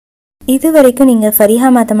இதுவரைக்கும் நீங்கள் ஃபரிஹா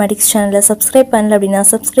மேத்தமேட்டிக்ஸ் சேனலை சப்ஸ்கிரைப் பண்ணல அப்படின்னா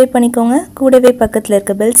சப்ஸ்கிரைப் பண்ணிக்கோங்க. கூடவே பக்கத்தில்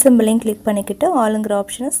இருக்க பெல் சிம்பிளையும் கிளிக் பண்ணிக்கிட்டு ஆளுங்கிற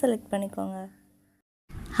ஆப்ஷனை செலக்ட் பண்ணிக்கோங்க.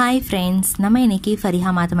 ஹாய் ஃப்ரெண்ட்ஸ், நம்ம இன்றைக்கி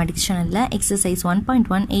ஃபரிஹா மேத்தமேட்டிக்ஸ் சேனலில் exercise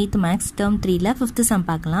 1.1 8th maths term 3ல் 5th some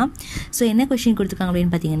பார்க்கலாம். ஸோ என்ன கொஸ்டின் கொடுத்துருக்காங்க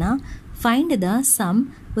அப்படின்னு பார்த்தீங்கன்னா, find the some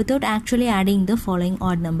without actually adding the following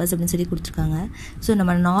odd numbers அப்படின்னு சொல்லி கொடுத்துருக்காங்க. ஸோ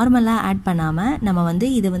நம்ம நார்மலாக ஆட் பண்ணாமல் நம்ம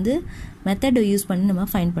இதை மெத்தடை யூஸ் பண்ணி நம்ம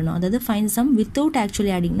ஃபைண்ட் பண்ணோம். அதாவது ஃபைண்ட் சம் வித்தவுட்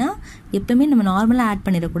ஆக்சுவலி ஆடிங்னா எப்போவுமே நம்ம நார்மலாக ஆட்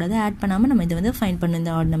பண்ணிடக்கூடாது. ஆட் பண்ணாமல் நம்ம இதை ஃபைண்ட் பண்ணணும்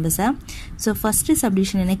இந்த ஆட் நம்பர்ஸை. ஸோ ஃபஸ்ட்டு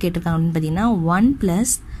சப்டிவிஷன் என்ன கேட்டிருக்காங்க அப்படின்னு பார்த்தீங்கன்னா, 1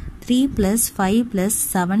 + 3 + 5 +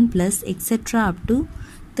 7 + எக்ஸெட்ரா அப் டு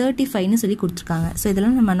 35ன்னு சொல்லி கொடுத்துருக்காங்க. ஸோ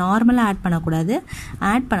இதெல்லாம் நம்ம நார்மலாக ஆட் பண்ணக்கூடாது,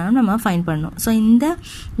 ஆட் பண்ணாலும் நம்ம ஃபைண்ட் பண்ணணும். ஸோ இந்த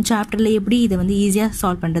சாப்டரில் எப்படி இதை ஈஸியாக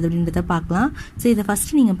சால்வ் பண்ணுறது அப்படின்றத பார்க்கலாம். ஸோ இதை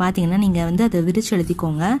ஃபஸ்ட்டு நீங்கள் பார்த்தீங்கன்னா நீங்கள் அதை விரிச்சு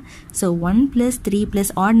எழுதிக்கோங்க. ஸோ 1 + 3 +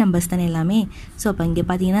 ஆட் நம்பர்ஸ் தானே எல்லாமே. ஸோ அப்போ இங்கே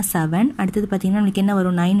பார்த்தீங்கன்னா 7, அடுத்தது பார்த்தீங்கன்னா நம்மளுக்கு என்ன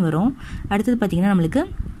வரும், 9 வரும். அடுத்தது பார்த்தீங்கன்னா நம்மளுக்கு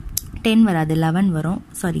 10 வராது, 11 வரும்.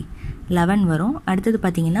 11 வரும். அடுத்தது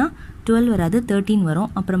பார்த்தீங்கன்னா 12 வராது, 13 வரும்.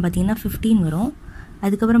 அப்புறம் பார்த்தீங்கன்னா 15 வரும்.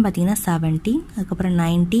 அதுக்கப்புறம் பார்த்தீங்கன்னா 17, அதுக்கப்புறம்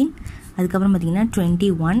 19, அதுக்கப்புறம் பார்த்தீங்கன்னா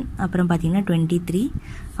 21, அப்புறம் பார்த்தீங்கன்னா 23,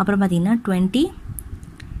 அப்புறம் பார்த்தீங்கன்னா 25,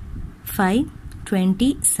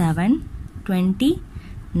 27,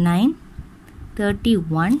 29,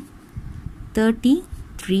 31,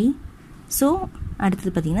 33. ஸோ அடுத்தது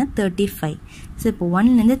பார்த்தீங்கன்னா 35. ஸோ இப்போ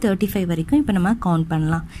 1லேருந்து 35 வரைக்கும் இப்போ நம்ம கவுண்ட்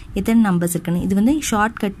பண்ணலாம் எத்தனை நம்பர்ஸ் இருக்குன்னு. இது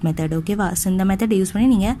ஷார்ட்கட் மெத்தட், ஓகேவா? ஸோ இந்த மெத்தட் யூஸ் பண்ணி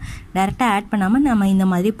நீங்கள் டேரெக்டாக ஆட் பண்ணாமல் நம்ம இந்த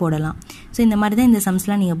மாதிரி போடலாம். ஸோ இந்த மாதிரி தான் இந்த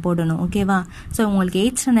சம்ஸ்லாம் நீங்கள் போடணும், ஓகேவா? ஸோ உங்களுக்கு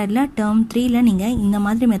 8th ஸ்டாண்டர்டில் டேர்ம் 3ல் நீங்கள் இந்த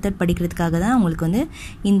மாதிரி மெத்தட் படிக்கிறதுக்காக தான் உங்களுக்கு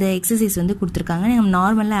இந்த எக்ஸசைஸ் கொடுத்துருக்காங்க. நீங்கள்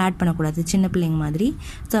நார்மலாக ஆட் பண்ணக்கூடாது, சின்ன பிள்ளைங்க மாதிரி.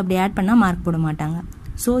 ஸோ அப்படி ஆட் பண்ணால் மார்க் போட மாட்டாங்க.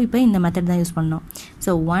 ஸோ இப்போ இந்த மெத்தட் தான் யூஸ் பண்ணோம்.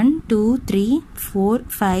 ஸோ 1 2 3 4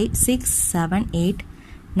 5 6 7 8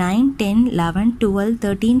 9 10 11 12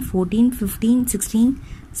 13 14 15 16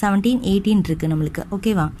 17 18 இருக்குது நம்மளுக்கு,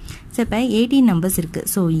 ஓகேவா? ஸோ இப்போ 18 நம்பர்ஸ் இருக்குது.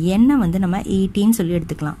 ஸோ எண்ணை நம்ம 18 சொல்லி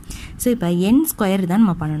எடுத்துக்கலாம். ஸோ இப்போ என் ஸ்கொயர் தான்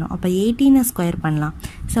நம்ம பண்ணணும். அப்போ 18 ஸ்கொயர் பண்ணலாம்.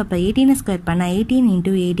 ஸோ அப்போ 18 ஸ்கொயர் பண்ணால் 18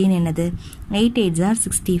 × 18 என்னது, 8 8s are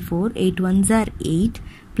 64, 8 1s are 8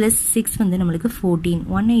 + 6 நம்மளுக்கு 14,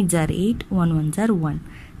 1 8s are 8, 1 1s are 1.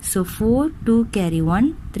 So 4 2 carry 1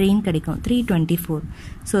 3 கிடைக்கும், 324.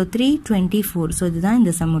 ஸோ 324. ஸோ இதுதான்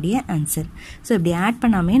இந்த சம்முடைய ஆன்சர். ஸோ இப்படி ஆட்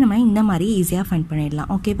பண்ணாமே நம்ம இந்த மாதிரி ஈஸியாக ஃபைண்ட் பண்ணிடலாம்,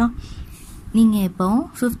 ஓகேவா? நீங்கள் இப்போ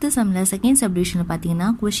 5th சம்மில் செகண்ட் சப்டிவிஷனில் பார்த்தீங்கன்னா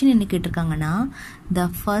கொஷின் என்ன கேட்டிருக்காங்கன்னா, the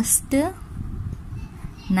first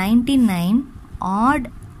 99 add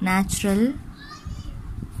natural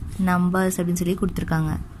numbers அப்படின்னு சொல்லி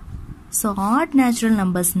கொடுத்துருக்காங்க. ஸோ ஆட் நேச்சுரல்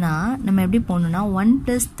நம்பர்ஸ்னால் நம்ம எப்படி போடணும்னா 1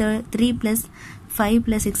 + 3 + 5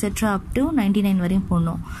 + எக்ஸெட்ரா அப் டு 99 வரையும்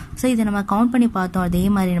போடணும். ஸோ இதை நம்ம கவுண்ட் பண்ணி பார்த்தோம், அதே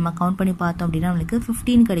மாதிரி நம்ம கவுண்ட் பண்ணி பார்த்தோம் அப்படின்னா நம்மளுக்கு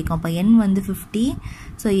 15 கிடைக்கும். அப்போ n 50.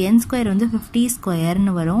 ஸோ n ஸ்கொயர் 50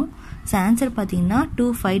 ஸ்கொயர்னு வரும். ஸோ ஆன்சர் பார்த்தீங்கன்னா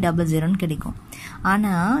 2500ன்னு கிடைக்கும்.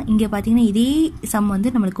 ஆனால் இங்கே பார்த்தீங்கன்னா இதே சம்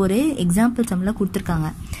நம்மளுக்கு ஒரு எக்ஸாம்பிள் சம்மில் கொடுத்துருக்காங்க.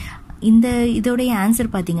 இதோடைய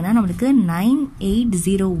ஆன்சர் பார்த்தீங்கன்னா நம்மளுக்கு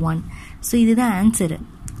 9801. ஸோ இதுதான் ஆன்சரு,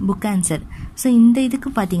 புக் ஆன்சர். ஸோ இந்த இதுக்கு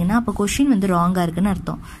பார்த்தீங்கன்னா அப்போ கொஷின் ராங்காக இருக்குன்னு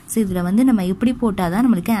அர்த்தம். ஸோ இதில் நம்ம எப்படி போட்டால் தான்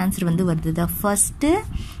நம்மளுக்கு ஆன்சர் வருது. த ஃபஸ்ட்டு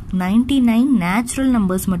 99 நேச்சுரல்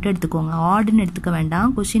நம்பர்ஸ் மட்டும் எடுத்துக்கோங்க, ஆடுன்னு எடுத்துக்க வேண்டாம்,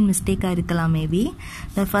 கொஷின் மிஸ்டேக்காக இருக்கலாம் மேபி.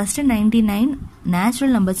 த ஃபஸ்ட்டு 99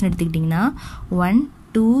 நேச்சுரல் நம்பர்ஸ்னு எடுத்துக்கிட்டிங்கன்னா 1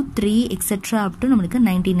 2 3 எக்ஸெட்ரா அப் டு நம்மளுக்கு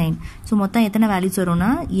 99. ஸோ மொத்தம் எத்தனை வேல்யூஸ் வரும்னா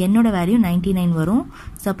என்னோட வேல்யூ 99 வரும்.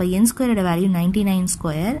 ஸோ அப்போ n ஸ்கொயரோட value 99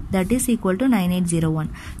 square, that is equal to 9801.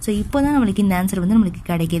 So இப்போ தான் நம்மளுக்கு இந்த ஆன்சர் நம்மளுக்கு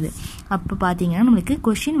கிடைக்கிது. அப்போ பார்த்தீங்கன்னா நம்மளுக்கு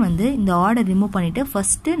கொஷின் இந்த ஆர்டர் ரிமூவ் பண்ணிவிட்டு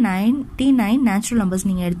ஃபஸ்ட்டு 99 நேச்சுரல் நம்பர்ஸ்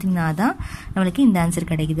நீங்கள் எடுத்தீங்கன்னா தான் நம்மளுக்கு இந்த ஆன்சர்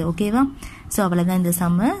கிடைக்கிது, ஓகேவா? ஸோ அவ்வளோதான் இந்த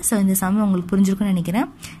சம்மு. ஸோ இந்த சம்மு உங்களுக்கு புரிஞ்சிருக்குன்னு நினைக்கிறேன்.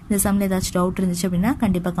 இந்த சம்மில் ஏதாச்சும் டவுட் இருந்துச்சு அப்படின்னா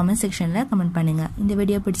கண்டிப்பாக கமெண்ட் செக்ஷனில் கமெண்ட் பண்ணுங்கள். இந்த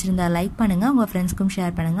வீடியோ பிடிச்சிருந்தா லைக் பண்ணுங்கள், உங்கள் ஃப்ரெண்ட்ஸ்க்கும்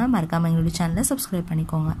ஷேர் பண்ணுங்கள். மறக்காமல் எங்களுடைய சேனலை சப்ஸ்கிரைப்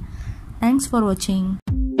பண்ணிக்கோங்க. தேங்க்ஸ் ஃபார் வாட்சிங்.